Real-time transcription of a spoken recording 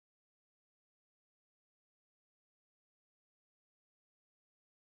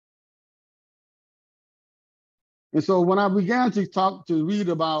And so when I began to read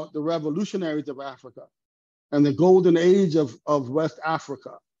about the revolutionaries of Africa and the golden age of West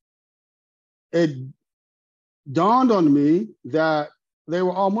Africa, it dawned on me that they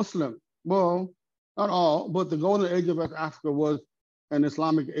were all Muslim. Well, not all, but the golden age of West Africa was an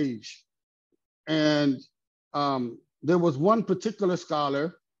Islamic age. And there was one particular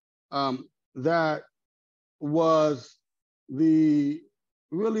scholar that was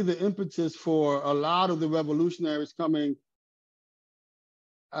really the impetus for a lot of the revolutionaries coming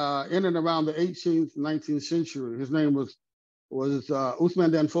in and around the 18th, 19th century. His name was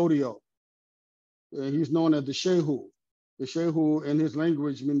Uthman dan Fodio. He's known as the Shehu. The Shehu in his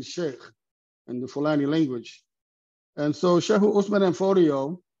language means Sheikh in the Fulani language. And so Shehu Uthman dan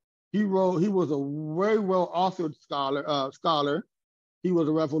Fodio, he was a very well-authored scholar. He was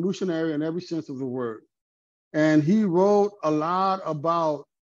a revolutionary in every sense of the word. And he wrote a lot about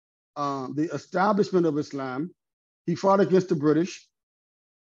the establishment of Islam. He fought against the British.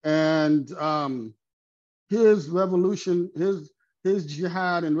 And his revolution, his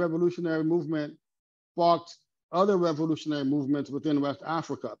jihad and revolutionary movement sparked other revolutionary movements within West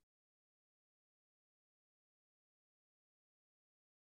Africa.